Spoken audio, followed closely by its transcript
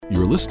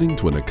You're listening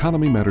to an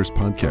Economy Matters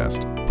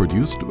podcast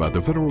produced by the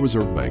Federal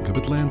Reserve Bank of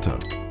Atlanta.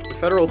 The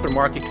Federal Open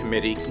Market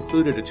Committee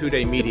concluded a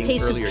two-day meeting earlier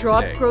today. The pace of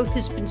job growth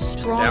has been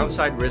strong.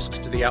 Downside risks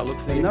to the outlook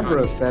for the economy. A number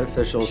of Fed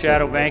officials. The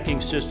shadow banking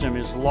system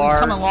is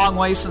large. We've come a long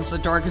way since the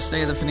darkest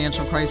day of the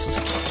financial crisis.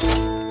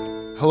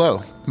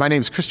 Hello, my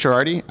name is Chris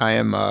Girardi. I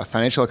am a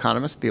financial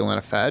economist at the Atlanta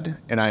Fed,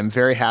 and I am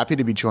very happy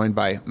to be joined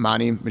by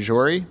Mani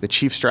Mahjouri, the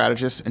Chief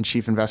Strategist and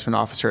Chief Investment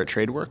Officer at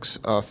TradeWorks,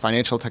 a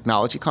financial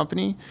technology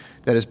company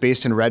that is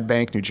based in Red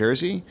Bank, New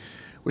Jersey,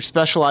 which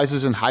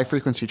specializes in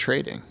high-frequency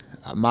trading.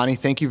 Mani,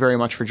 thank you very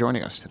much for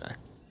joining us today.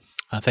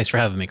 Thanks for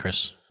having me,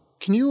 Chris.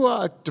 Can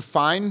you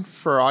define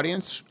for our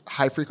audience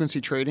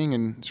high-frequency trading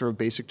in sort of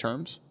basic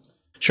terms?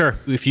 Sure.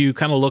 If you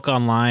kind of look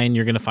online,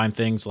 you're going to find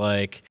things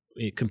like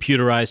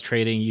computerized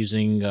trading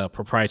using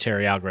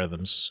proprietary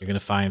algorithms. You're going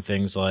to find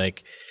things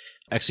like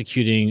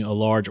executing a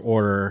large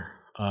order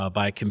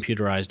by a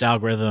computerized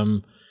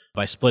algorithm,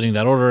 by splitting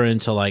that order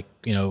into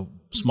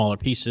smaller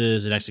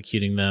pieces and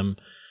executing them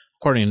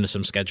according to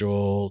some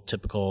schedule,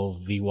 typical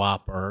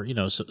VWAP, or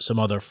some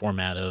other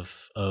format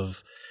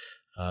of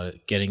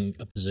getting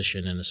a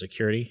position in a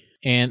security.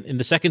 And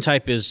the second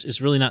type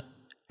is really not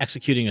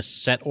executing a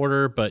set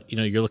order, but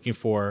you're looking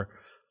for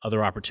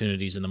other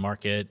opportunities in the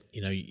market,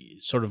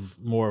 sort of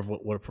more of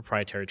what a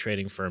proprietary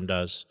trading firm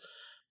does.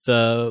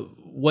 The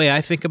way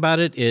I think about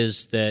it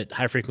is that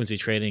high-frequency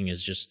trading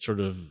is just sort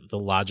of the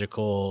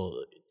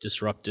logical,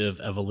 disruptive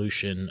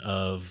evolution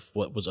of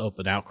what was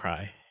open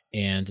outcry.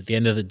 And at the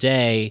end of the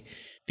day,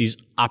 these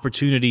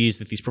opportunities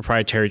that these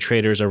proprietary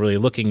traders are really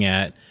looking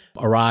at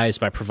arise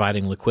by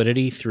providing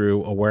liquidity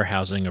through a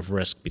warehousing of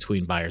risk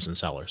between buyers and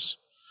sellers.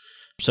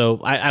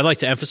 So I like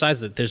to emphasize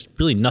that there's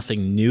really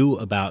nothing new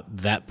about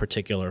that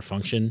particular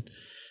function.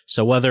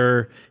 So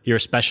whether you're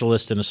a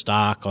specialist in a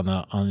stock on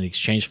the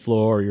exchange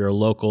floor, or you're a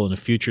local in a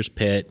futures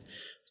pit,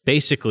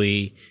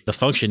 basically the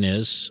function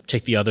is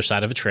take the other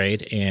side of a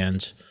trade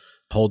and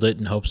hold it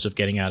in hopes of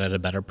getting out at a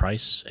better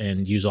price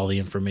and use all the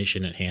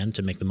information at hand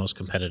to make the most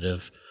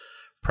competitive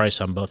price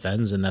on both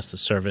ends, and that's the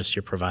service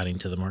you're providing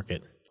to the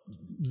market.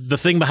 The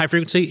thing about high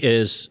frequency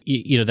is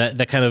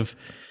that kind of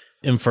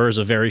infers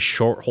a very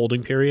short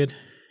holding period.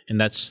 And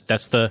that's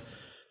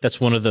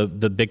one of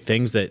the big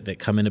things that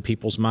come into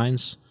people's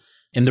minds.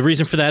 And the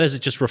reason for that is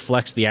it just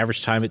reflects the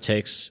average time it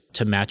takes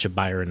to match a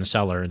buyer and a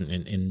seller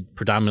in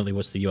predominantly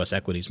what's the U.S.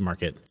 equities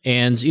market.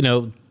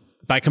 And,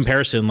 by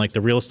comparison, like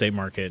the real estate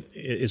market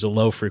is a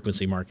low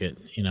frequency market,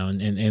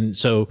 and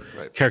so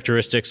right.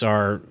 Characteristics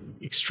are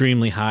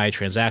extremely high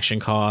transaction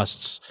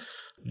costs,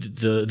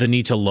 the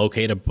need to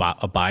locate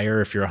a buyer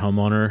if you're a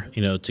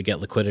homeowner, to get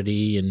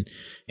liquidity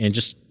and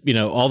just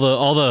all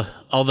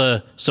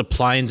the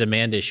supply and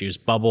demand issues,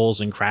 bubbles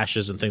and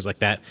crashes and things like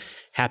that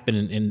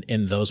happen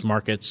in those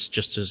markets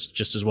just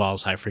as well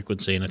as high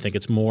frequency. And I think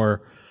it's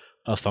more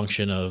a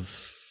function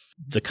of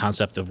the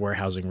concept of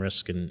warehousing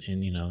risk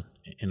in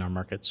our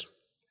markets.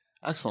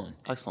 Excellent.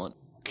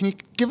 Can you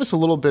give us a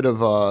little bit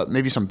of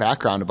maybe some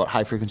background about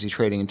high frequency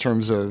trading in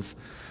terms of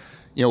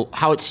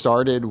how it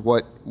started,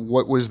 what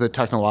was the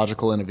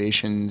technological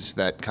innovations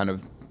that kind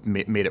of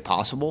made it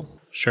possible?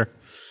 Sure.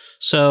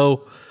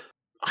 So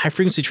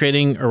high-frequency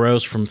trading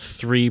arose from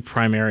three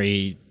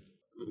primary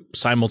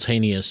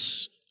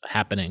simultaneous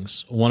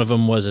happenings. One of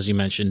them was, as you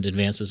mentioned,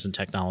 advances in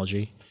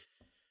technology.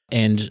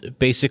 And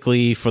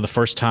basically, for the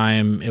first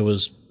time, it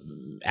was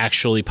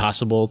actually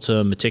possible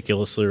to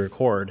meticulously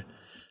record,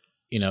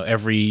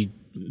 every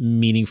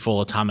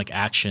meaningful atomic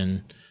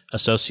action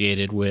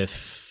associated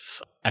with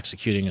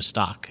executing a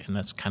stock, and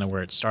that's kind of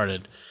where it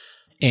started.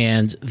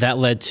 And that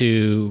led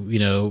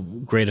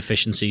to, great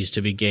efficiencies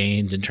to be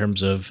gained in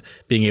terms of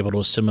being able to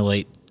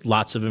assimilate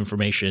lots of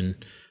information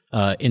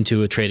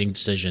into a trading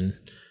decision.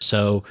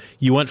 So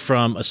you went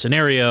from a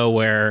scenario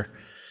where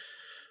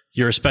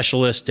you're a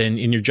specialist and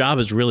your job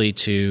is really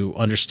to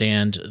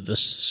understand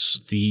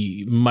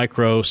the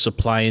micro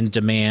supply and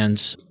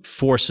demand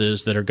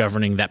forces that are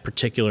governing that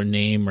particular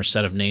name or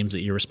set of names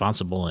that you're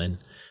responsible in,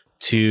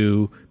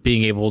 to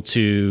being able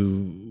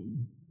to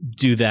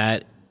do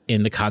that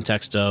in the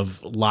context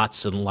of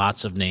lots and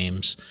lots of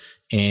names,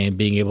 and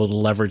being able to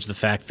leverage the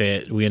fact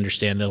that we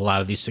understand that a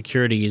lot of these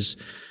securities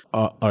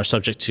are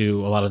subject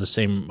to a lot of the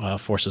same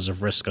forces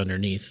of risk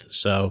underneath.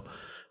 So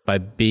by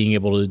being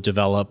able to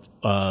develop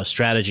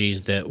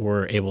strategies that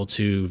were able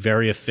to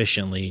very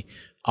efficiently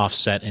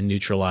offset and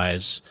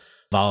neutralize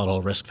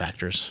volatile risk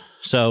factors.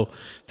 So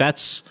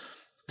that's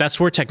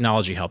where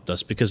technology helped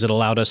us, because it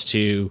allowed us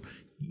to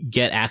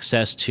get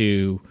access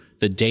to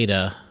the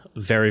data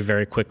very,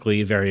 very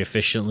quickly, very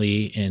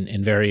efficiently,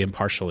 and very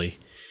impartially.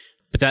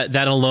 But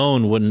that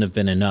alone wouldn't have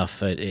been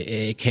enough.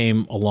 It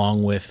came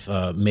along with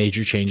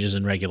major changes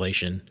in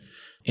regulation.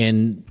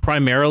 And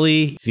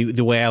primarily,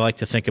 the way I like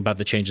to think about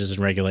the changes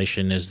in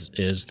regulation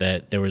is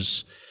that there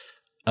was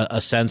a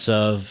sense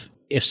of,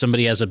 if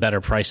somebody has a better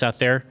price out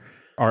there,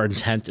 our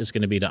intent is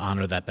going to be to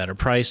honor that better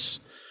price,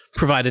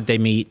 provided they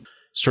meet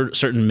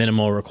certain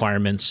minimal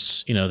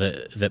requirements,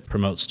 that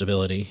promote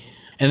stability.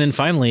 And then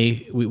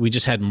finally, we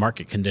just had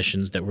market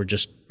conditions that were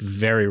just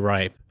very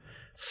ripe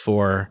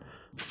for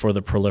for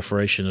the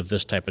proliferation of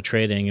this type of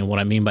trading. And what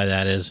I mean by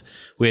that is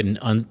we had an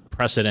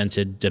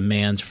unprecedented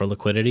demand for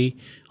liquidity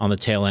on the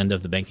tail end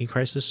of the banking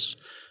crisis.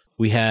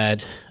 We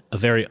had a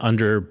very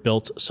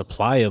underbuilt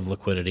supply of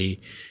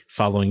liquidity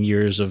following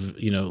years of,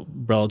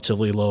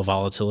 relatively low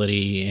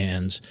volatility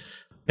and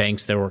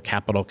banks that were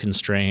capital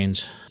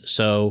constrained.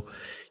 So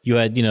you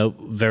had,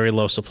 very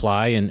low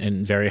supply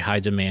and very high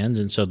demand.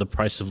 And so the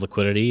price of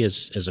liquidity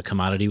as a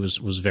commodity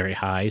was very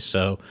high.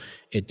 So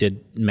it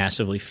did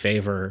massively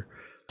favor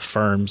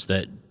firms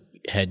that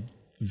had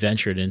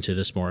ventured into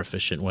this more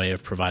efficient way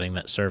of providing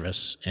that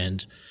service.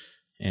 And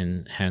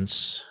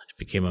hence it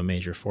became a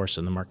major force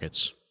in the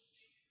markets.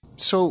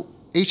 So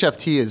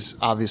HFT is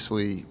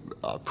obviously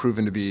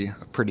proven to be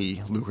a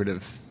pretty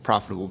lucrative,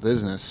 profitable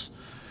business.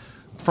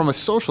 From a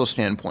social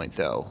standpoint,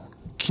 though,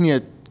 can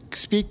you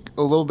speak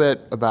a little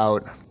bit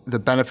about the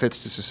benefits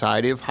to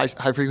society of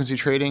high-frequency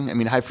trading? I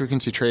mean,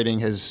 high-frequency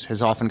trading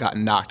has often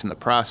gotten knocked in the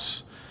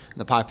press, in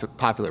the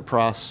popular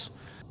press.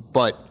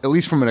 But at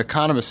least from an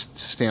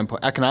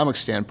economic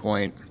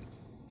standpoint,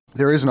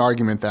 there is an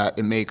argument that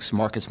it makes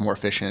markets more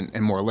efficient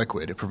and more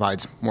liquid. It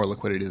provides more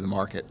liquidity to the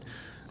market.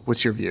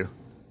 What's your view?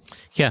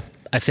 Yeah,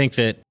 I think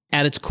that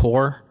at its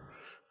core,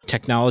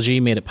 technology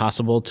made it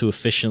possible to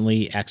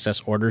efficiently access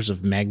orders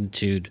of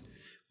magnitude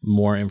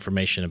more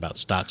information about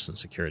stocks and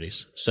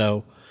securities.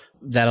 So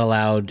that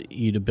allowed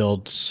you to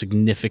build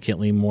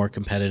significantly more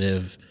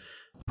competitive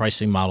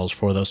pricing models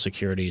for those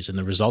securities. And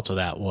the result of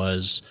that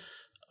was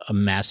a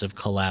massive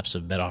collapse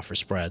of bid-offer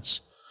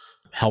spreads,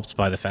 helped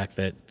by the fact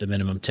that the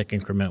minimum tick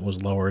increment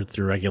was lowered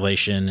through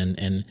regulation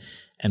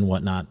and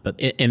whatnot. But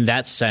in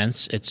that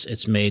sense,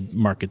 it's made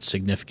markets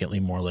significantly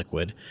more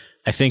liquid.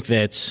 I think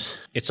that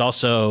it's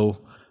also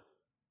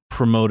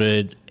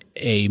promoted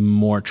a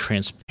more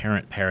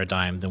transparent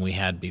paradigm than we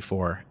had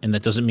before. And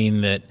that doesn't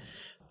mean that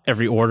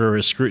every order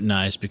is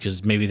scrutinized,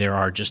 because maybe there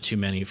are just too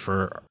many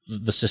for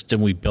the system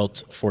we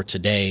built for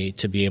today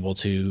to be able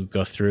to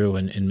go through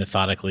and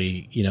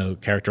methodically,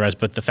 characterize.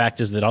 But the fact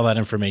is that all that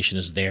information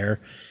is there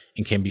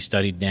and can be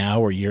studied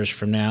now or years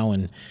from now.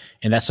 And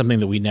that's something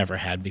that we never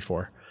had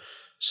before.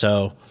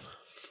 So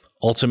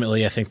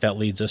ultimately, I think that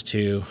leads us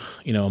to,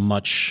 a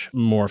much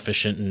more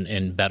efficient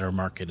and better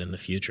market in the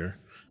future.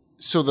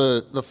 So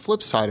the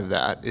flip side of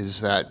that is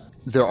that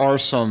there are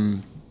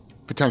some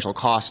potential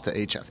costs to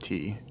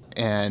HFT.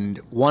 And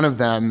one of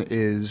them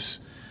is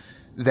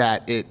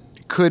that it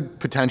could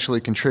potentially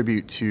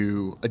contribute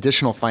to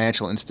additional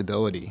financial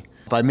instability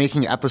by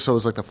making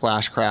episodes like the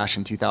flash crash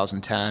in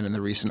 2010 and the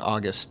recent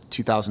August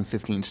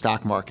 2015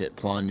 stock market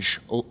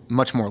plunge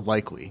much more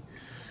likely.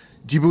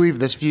 Do you believe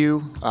this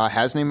view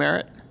has any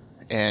merit?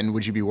 And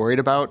would you be worried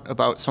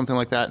about something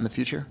like that in the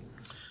future?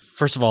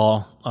 First of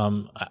all,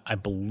 I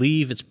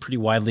believe it's pretty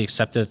widely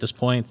accepted at this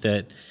point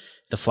that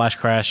the flash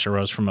crash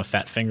arose from a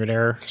fat-fingered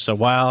error. So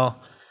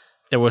while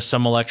there was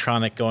some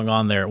electronic going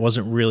on there, it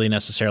wasn't really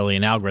necessarily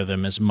an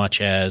algorithm as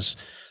much as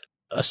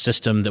a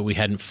system that we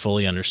hadn't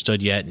fully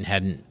understood yet and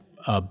hadn't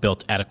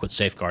built adequate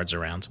safeguards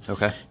around.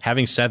 Okay.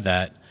 Having said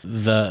that,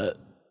 the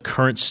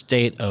current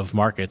state of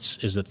markets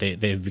is that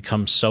they've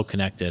become so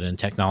connected, and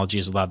technology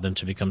has allowed them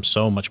to become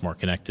so much more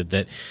connected,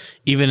 that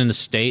even in the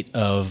state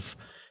of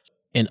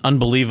an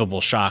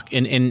unbelievable shock,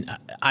 and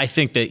I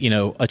think that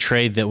a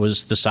trade that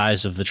was the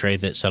size of the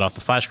trade that set off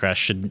the flash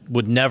crash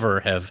would never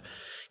have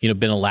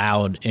been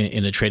allowed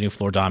in a trading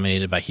floor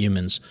dominated by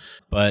humans.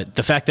 But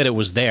the fact that it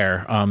was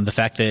there, the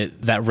fact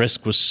that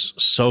risk was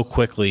so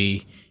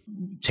quickly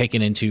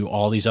taken into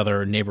all these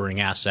other neighboring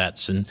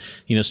assets, and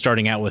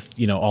starting out with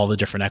all the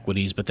different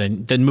equities, but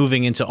then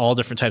moving into all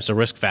different types of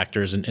risk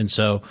factors, and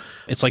so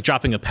it's like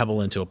dropping a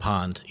pebble into a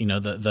pond.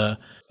 The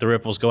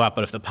ripples go out,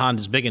 but if the pond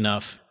is big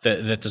enough,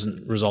 that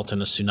doesn't result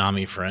in a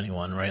tsunami for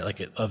anyone, right?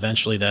 Like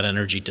eventually that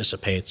energy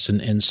dissipates,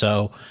 and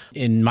so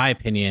in my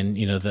opinion,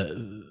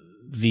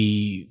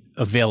 the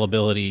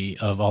availability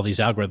of all these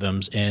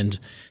algorithms and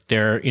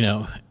their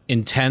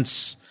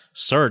intense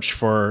search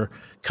for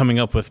coming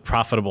up with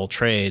profitable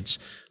trades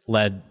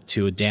led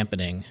to a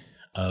dampening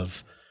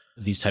of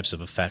these types of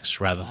effects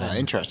rather than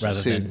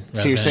interesting.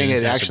 So you're saying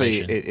it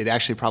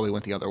actually probably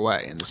went the other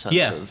way in the sense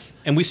of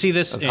and we see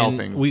this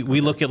helping.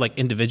 We look at like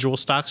individual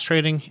stocks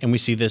trading, and we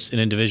see this in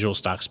individual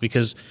stocks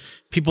because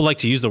people like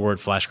to use the word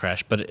flash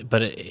crash, but on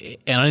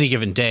any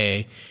given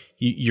day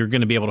you're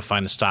going to be able to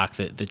find a stock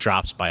that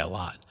drops by a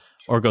lot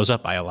or goes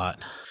up by a lot.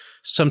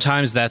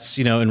 Sometimes that's,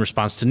 in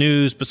response to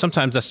news, but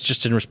sometimes that's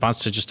just in response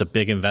to just a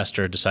big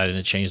investor deciding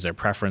to change their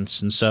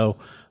preference. And so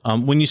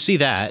when you see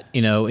that,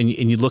 and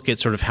you look at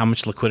sort of how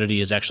much liquidity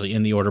is actually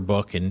in the order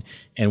book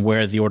and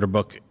where the order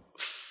book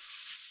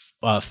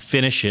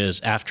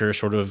finishes after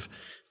sort of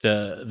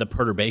the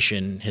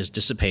perturbation has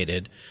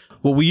dissipated,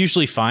 what we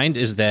usually find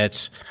is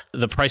that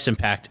the price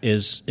impact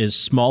is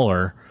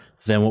smaller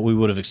than what we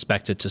would have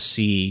expected to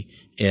see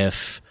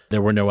if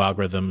there were no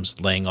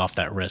algorithms laying off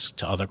that risk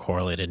to other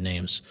correlated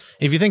names.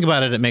 If you think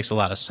about it, it makes a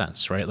lot of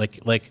sense, right?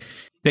 Like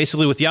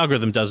basically what the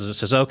algorithm does is it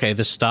says, okay,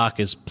 this stock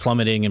is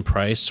plummeting in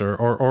price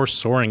or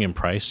soaring in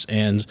price,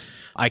 and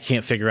I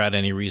can't figure out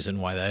any reason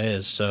why that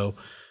is. So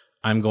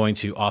I'm going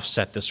to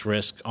offset this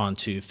risk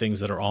onto things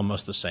that are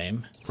almost the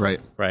same. Right.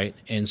 Right.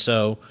 And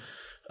so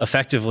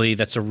effectively,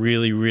 that's a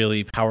really,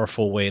 really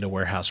powerful way to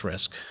warehouse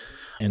risk.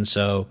 And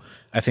so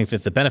I think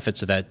that the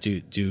benefits of that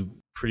do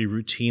pretty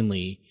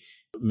routinely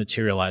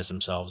materialize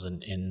themselves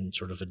in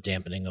sort of a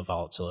dampening of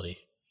volatility.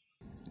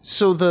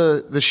 So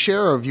the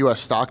share of U.S.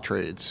 stock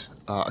trades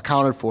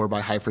accounted for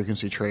by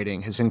high-frequency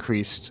trading has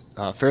increased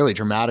fairly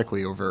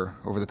dramatically over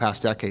the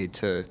past decade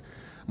to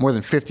more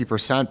than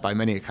 50% by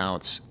many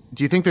accounts.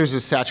 Do you think there's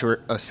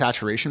a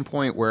saturation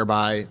point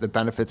whereby the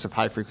benefits of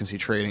high-frequency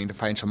trading to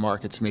financial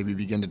markets maybe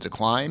begin to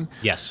decline?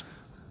 Yes.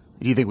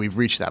 Do you think we've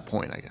reached that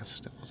point, I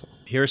guess?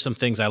 Here are some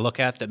things I look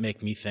at that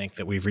make me think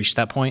that we've reached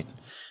that point.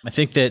 I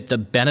think that the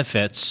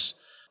benefits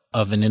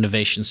of an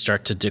innovation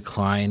start to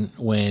decline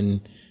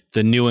when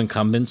the new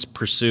incumbents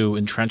pursue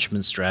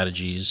entrenchment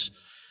strategies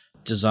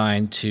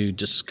designed to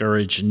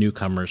discourage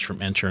newcomers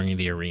from entering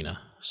the arena.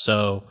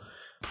 So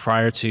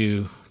prior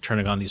to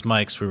turning on these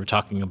mics, we were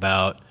talking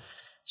about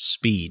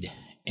speed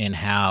and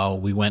how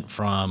we went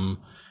from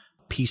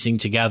piecing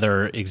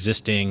together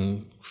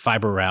existing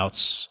fiber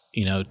routes,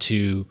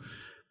 to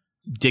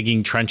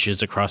digging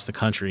trenches across the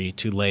country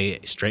to lay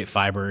straight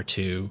fiber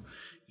to,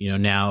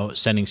 now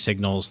sending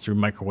signals through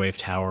microwave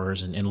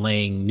towers and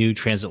laying new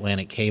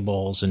transatlantic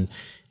cables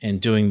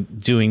and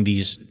doing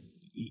these,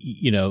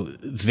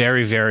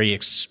 very, very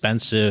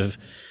expensive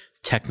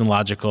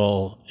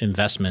technological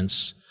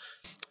investments.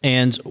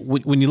 And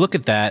when you look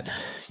at that,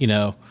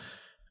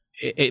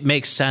 it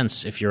makes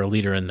sense if you're a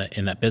leader in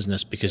that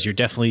business, because you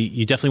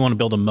definitely want to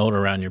build a moat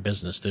around your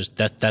business.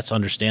 That's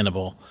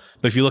understandable.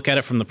 But if you look at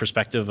it from the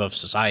perspective of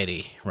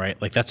society, right?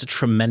 Like, that's a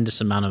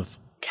tremendous amount of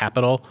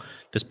capital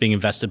that's being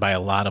invested by a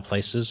lot of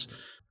places.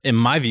 In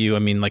my view,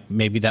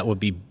 maybe that would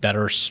be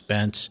better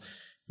spent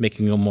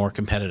making a more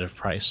competitive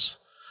price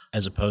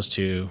as opposed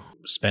to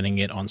spending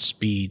it on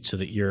speed so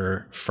that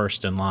you're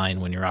first in line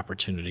when your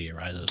opportunity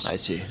arises. I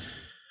see.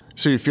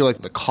 So you feel like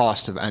the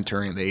cost of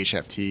entering the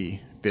HFT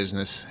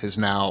business has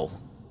now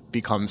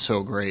become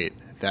so great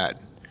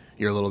that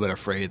you're a little bit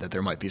afraid that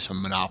there might be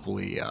some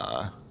monopoly.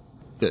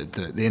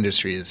 The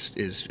industry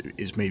is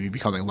maybe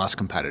becoming less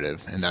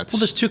competitive, and that's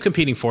there's two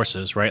competing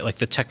forces, right? Like,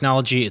 the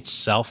technology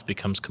itself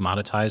becomes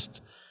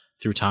commoditized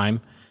through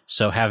time.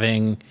 So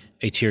having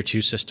a tier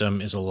 2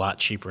 system is a lot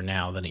cheaper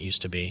now than it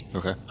used to be.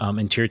 Okay.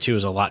 And tier 2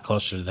 is a lot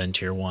closer than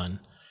tier 1,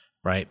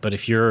 right? But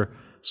if you're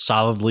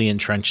solidly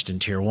entrenched in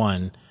tier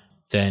 1,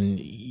 then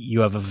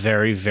you have a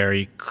very,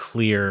 very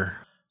clear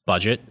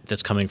budget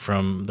that's coming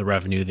from the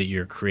revenue that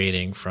you're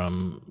creating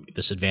from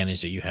this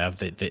advantage that you have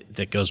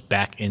that goes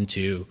back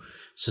into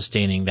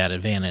sustaining that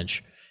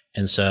advantage.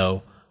 And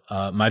so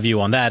my view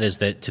on that is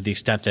that to the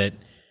extent that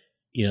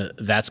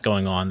that's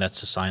going on,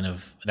 that's a sign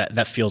of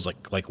that feels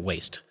like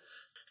waste.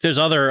 There's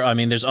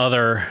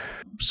other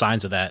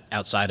signs of that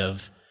outside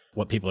of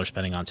what people are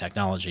spending on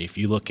technology. If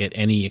you look at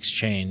any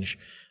exchange,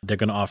 they're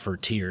going to offer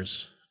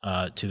tiers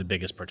to the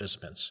biggest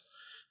participants.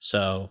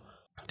 So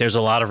there's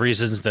a lot of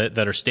reasons that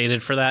are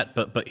stated for that,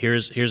 but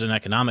here's an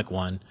economic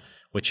one,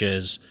 which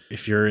is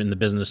if you're in the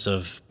business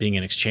of being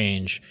an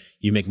exchange,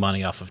 you make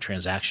money off of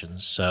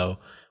transactions. So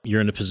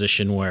you're in a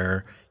position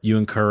where you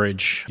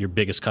encourage your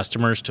biggest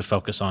customers to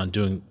focus on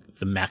doing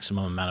the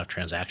maximum amount of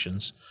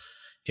transactions.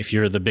 If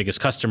you're the biggest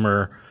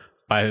customer,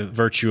 by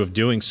virtue of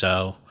doing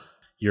so,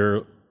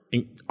 you're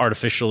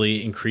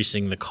artificially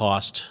increasing the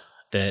cost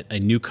that a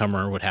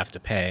newcomer would have to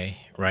pay,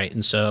 right?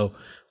 And so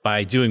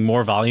by doing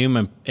more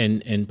volume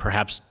and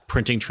perhaps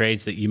printing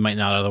trades that you might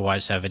not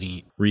otherwise have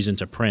any reason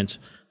to print,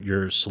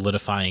 you're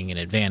solidifying an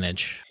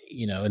advantage.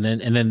 And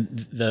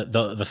then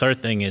the third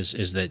thing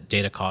is that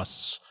data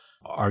costs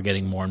are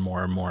getting more and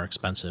more and more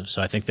expensive.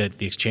 So I think that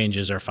the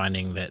exchanges are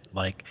finding that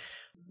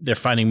they're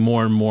finding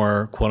more and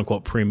more quote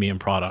unquote premium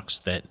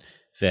products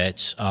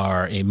that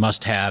are a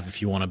must have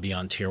if you want to be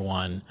on tier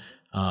 1.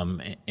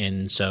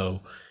 And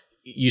so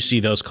you see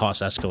those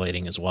costs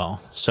escalating as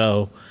well.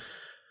 So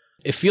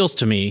it feels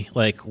to me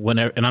like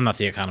and I'm not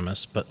the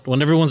economist, but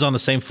when everyone's on the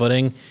same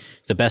footing,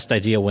 the best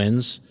idea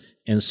wins.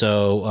 And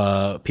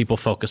so people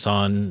focus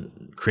on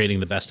creating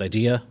the best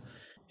idea,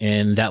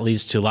 and that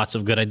leads to lots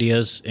of good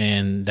ideas,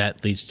 and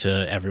that leads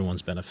to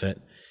everyone's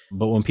benefit.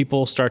 But when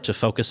people start to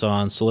focus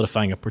on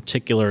solidifying a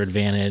particular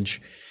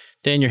advantage,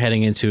 then you're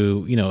heading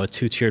into, a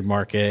two-tiered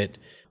market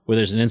where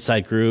there's an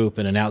inside group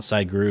and an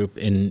outside group.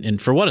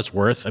 And for what it's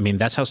worth,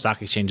 that's how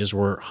stock exchanges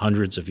were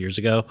hundreds of years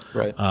ago.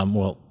 Right.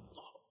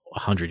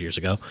 100 years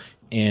ago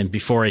and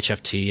before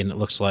HFT. And it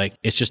looks like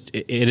it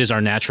is our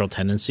natural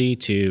tendency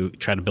to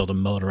try to build a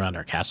moat around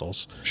our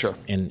castles. Sure.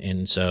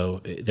 And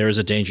so there is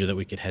a danger that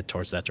we could head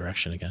towards that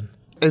direction again.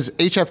 As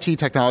HFT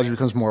technology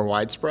becomes more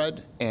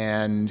widespread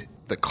and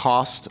the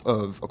cost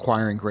of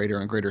acquiring greater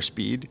and greater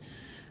speed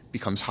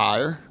becomes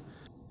higher,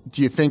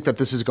 do you think that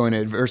this is going to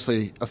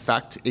adversely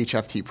affect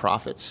HFT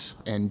profits?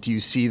 And do you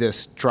see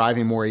this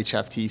driving more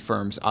HFT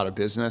firms out of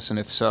business? And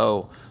if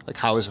so,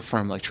 how is a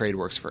firm like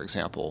TradeWorks, for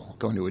example,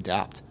 going to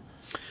adapt?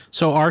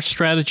 So our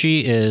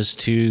strategy is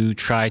to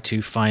try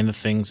to find the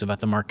things about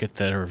the market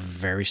that are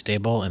very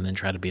stable and then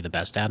try to be the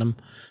best at them.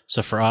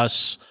 So for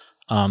us,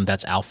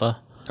 that's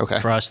alpha. Okay.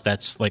 For us,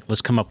 that's like,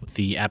 let's come up with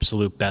the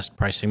absolute best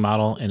pricing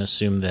model and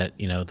assume that,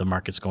 the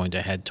market's going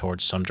to head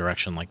towards some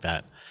direction like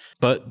that.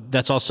 But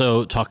that's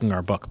also talking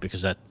our book,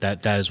 because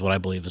that is what I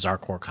believe is our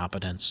core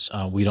competence.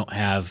 We don't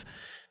have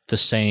the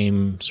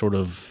same sort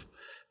of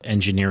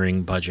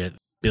engineering budget,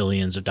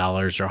 billions of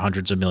dollars or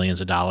hundreds of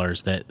millions of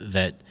dollars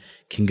that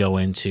can go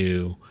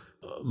into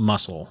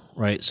muscle,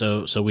 right?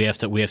 So we have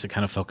to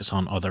kind of focus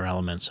on other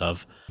elements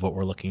of what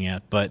we're looking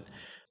at. But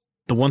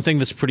the one thing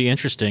that's pretty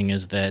interesting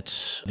is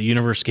that the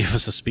universe gave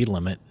us a speed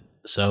limit.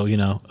 So,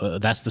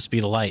 that's the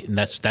speed of light, and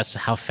that's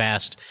how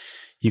fast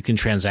you can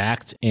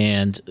transact.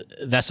 And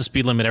that's the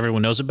speed limit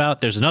everyone knows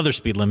about. There's another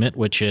speed limit,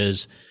 which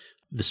is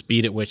the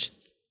speed at which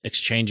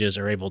exchanges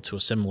are able to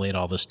assimilate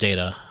all this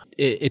data.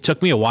 It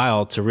took me a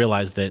while to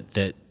realize that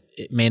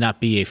it may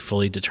not be a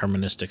fully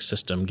deterministic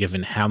system,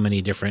 given how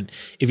many different,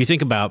 if you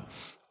think about,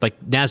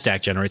 like,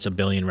 NASDAQ generates 1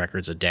 billion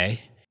records a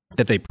day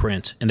that they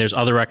print, and there's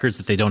other records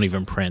that they don't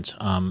even print,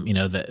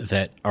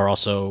 that are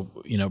also,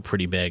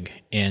 pretty big.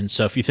 And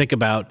so if you think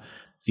about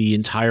the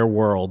entire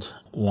world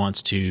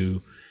wants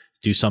to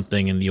do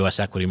something in the U.S.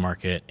 equity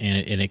market,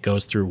 and it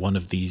goes through one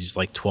of these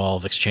like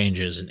 12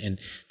 exchanges, and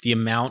the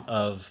amount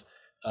of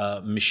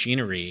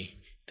machinery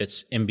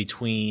that's in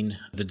between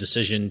the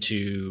decision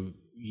to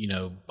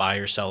buy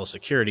or sell a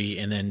security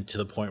and then to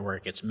the point where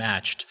it gets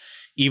matched,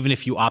 even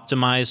if you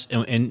optimize,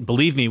 and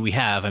believe me,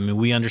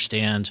 we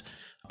understand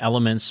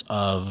elements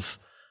of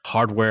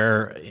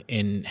hardware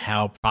in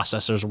how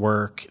processors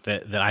work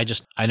that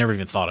I never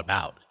even thought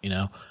about,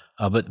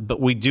 but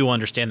we do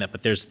understand that.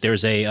 But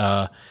there's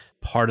a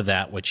part of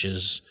that which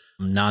is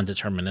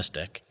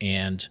non-deterministic,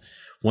 and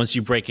once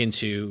you break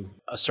into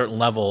a certain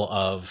level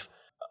of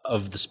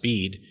the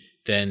speed,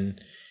 then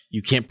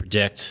you can't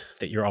predict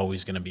that you're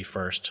always going to be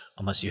first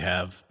unless you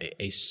have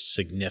a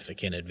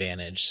significant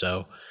advantage.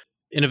 So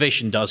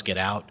innovation does get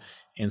out,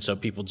 and so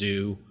people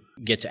do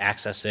get to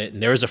access it,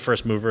 and there is a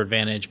first mover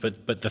advantage,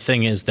 but the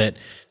thing is that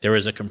there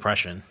is a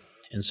compression,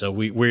 and so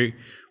we're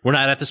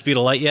not at the speed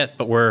of light yet,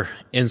 but we're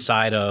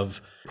inside of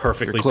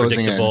perfectly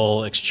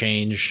predictable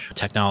exchange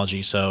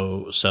technology.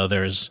 So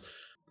there's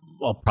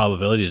a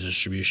probability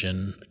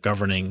distribution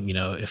governing,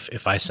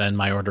 if I send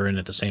my order in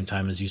at the same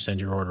time as you send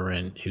your order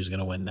in, who's going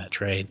to win that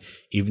trade,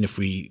 even if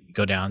we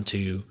go down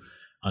to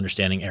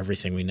understanding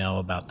everything we know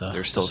about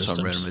there's still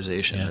some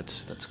randomization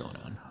that's going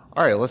on.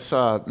 All right, let's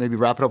maybe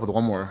wrap it up with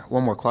one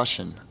more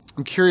question.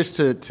 I'm curious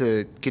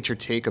to get your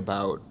take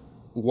about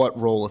what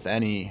role, if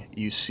any,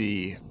 you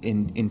see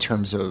in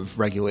terms of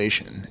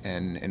regulation,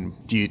 and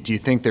do you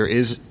think there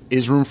is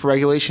room for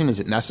regulation?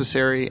 Is it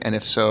necessary? And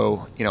if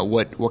so,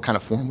 what kind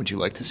of form would you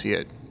like to see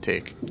it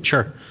take?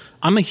 Sure.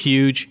 I'm a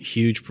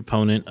huge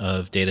proponent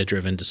of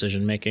data-driven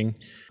decision making.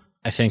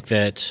 I think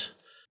that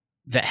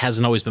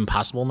hasn't always been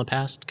possible in the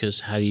past,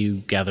 because how do you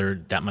gather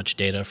that much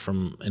data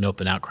from an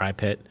open outcry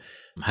pit?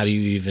 How do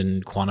you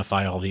even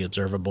quantify all the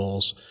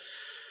observables?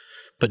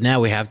 But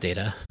now we have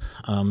data.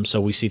 So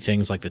we see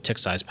things like the tick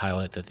size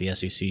pilot that the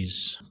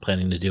SEC's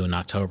planning to do in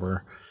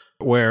October,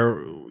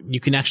 where you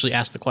can actually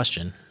ask the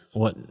question,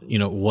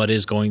 what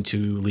is going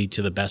to lead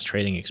to the best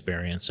trading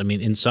experience? I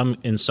mean, in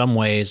some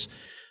ways,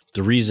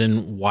 the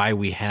reason why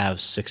we have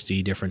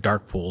 60 different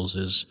dark pools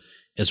is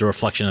a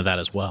reflection of that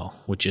as well,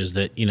 which is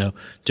that,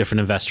 different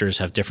investors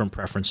have different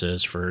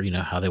preferences for,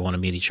 how they want to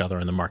meet each other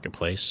in the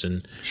marketplace.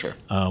 And sure.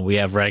 We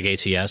have Reg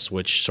ATS,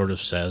 which sort of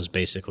says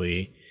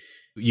basically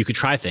you could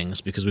try things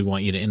because we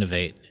want you to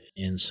innovate.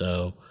 And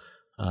so,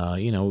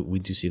 we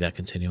do see that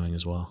continuing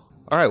as well.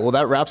 All right, well,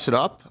 that wraps it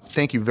up.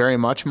 Thank you very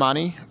much,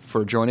 Mani,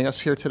 for joining us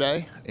here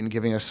today and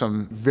giving us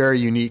some very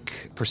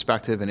unique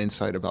perspective and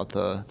insight about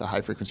the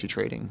high-frequency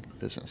trading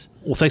business.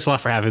 Well, thanks a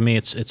lot for having me.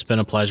 It's been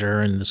a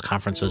pleasure, and this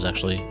conference is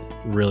actually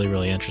really,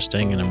 really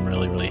interesting, and I'm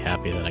really, really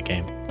happy that I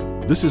came.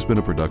 This has been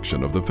a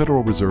production of the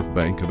Federal Reserve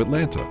Bank of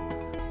Atlanta.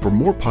 For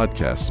more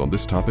podcasts on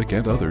this topic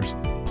and others,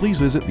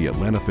 please visit the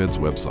Atlanta Fed's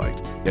website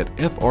at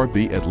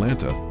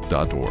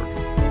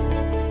frbatlanta.org.